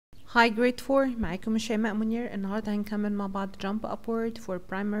Hi grade 4 معاكم شيماء منير. النهاردة هنكمل مع بعض jump upward for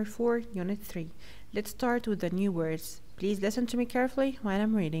primary 4 unit 3. Let's start with the new words. Please listen to me carefully while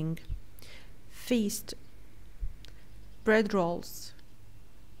I'm reading. Feast, bread rolls,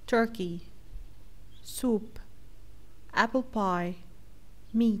 turkey, soup, apple pie,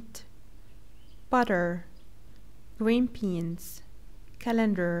 meat, butter, green beans,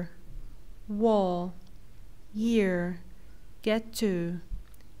 calendar, wall, year, get to,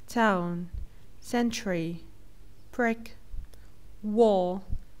 town, century, prick, wall,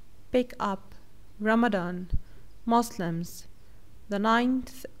 pick up, Ramadan, Muslims, the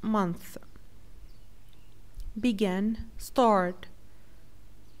 9th month, begin, start,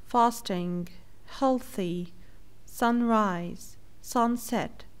 fasting, healthy, sunrise,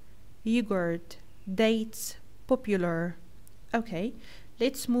 sunset, yogurt, dates, popular. Okay,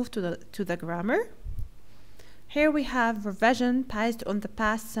 let's move to the grammar. Here we have revision based on the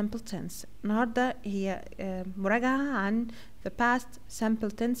past simple tense. النهاردة هي مراجعة عن the past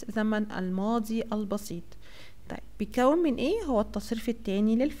simple tense زمن الماضي البسيط. طيب بيكون من ايه؟ هو التصريف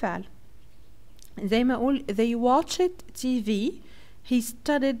التاني للفعل. زي ما اقول they watched TV, he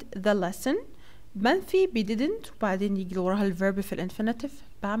studied the lesson. منفي ب didn't وبعدين يجي وراها الverb في الانفينيتيف.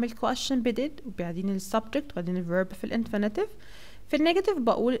 بعمل question ب did وبعدين السبجكت وبعدين الverb في الانفينيتيف. في النيجاتيف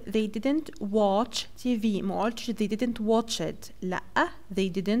بقول they didn't watch TV. ما قلتش they didn't watch it. لأ they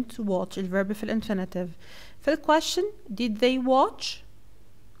didn't watch الverb في الانفينيتيف. في الquestion did they watch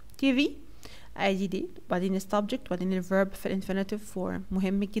TV؟ ادي did وبعدين السبجكت وبعدين الverb في الانفينيتيف form.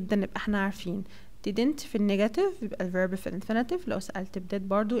 مهم جدا نبقى احنا عارفين didn't في النيجاتيف يبقى الverb في الانفينيتيف. لو سألت ب did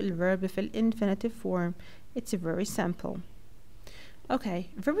برضو الverb في الانفينيتيف form. It's very simple. Okay,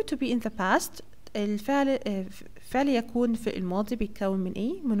 verb to be in the past. فعل يكون في الماضي بيتكون من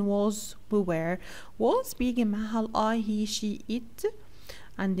ايه؟ من was و were. was بيجي معها ال I, he, she, it.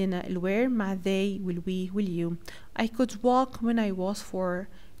 عندنا ال were مع they وال we وال you. I could walk when I was 4.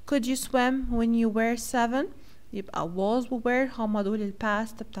 Could you swim when you were 7? يبقى was و were هما دول ال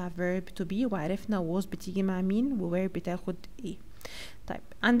past بتاع verb to be. وعرفنا was بتيجي مع مين و were بتاخد ايه. طيب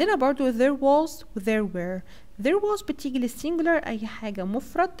عندنا برضو there was و there were. there was بتيجي للسينجولار اي حاجة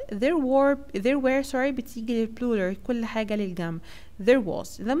مفرد. there were بتيجي للبلورال كل حاجة للجمع. there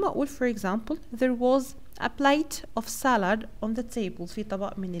was لما اقول for example there was a plate of salad on the table. في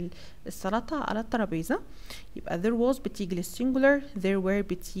طبق من السلطة على الترابيزة. يبقى there was بتيجي للسينجولار. there were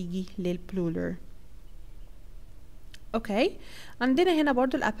بتيجي للبلورال. اوكي عندنا هنا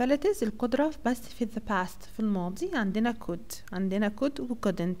برضو الابيليتيز القدرة بس في the past في الماضي. عندنا could و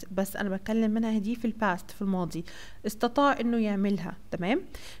couldn't بس انا بتكلم منها دي في الباست في الماضي. استطاع انه يعملها. تمام.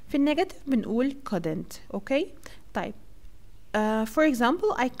 في النيجاتيف بنقول couldn't. اوكي طيب for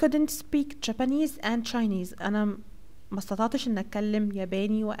example I couldn't speak Japanese and Chinese. انا ما استطعتش ان اتكلم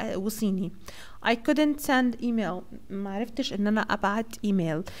ياباني وصيني. I couldn't send email. ما عرفتش ان انا ابعت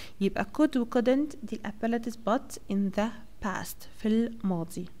ايميل. يبقى could و couldn't دي الابيليتيز but in the past في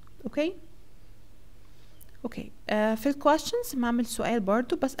الماضي. اوكي في الquestions بعمل سؤال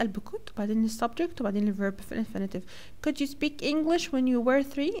برضو بسأل ب could وبعدين السبجكت وبعدين الverb في الانفينيتيف. Could you speak English when you were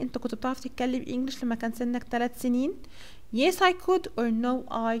 3? انت كنت بتعرف تتكلم انجلش لما كان سنك 3 سنين. Yes I could or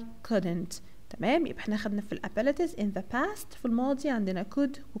no I couldn't. تمام. يبقى احنا خدنا في الابيليتيز in the past في الماضي عندنا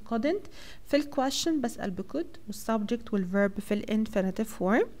could و couldn't. في الquestion بسأل ب could والسبجكت والverb في الانفينيتيف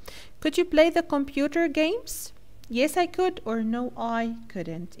form. Could you play the computer games? Yes I could or no I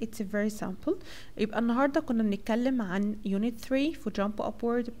couldn't. It's very simple. يبقى النهارده كنا بنتكلم عن unit 3 في jump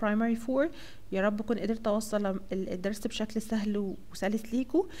upward primary 4. يا رب اكون قدرت اوصل الدرس بشكل سهل وسلس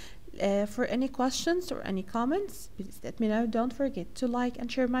ليكوا. For any questions or any comments please let me know. Don't forget to like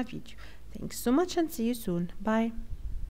and share my video. Thanks so much and see you soon. Bye.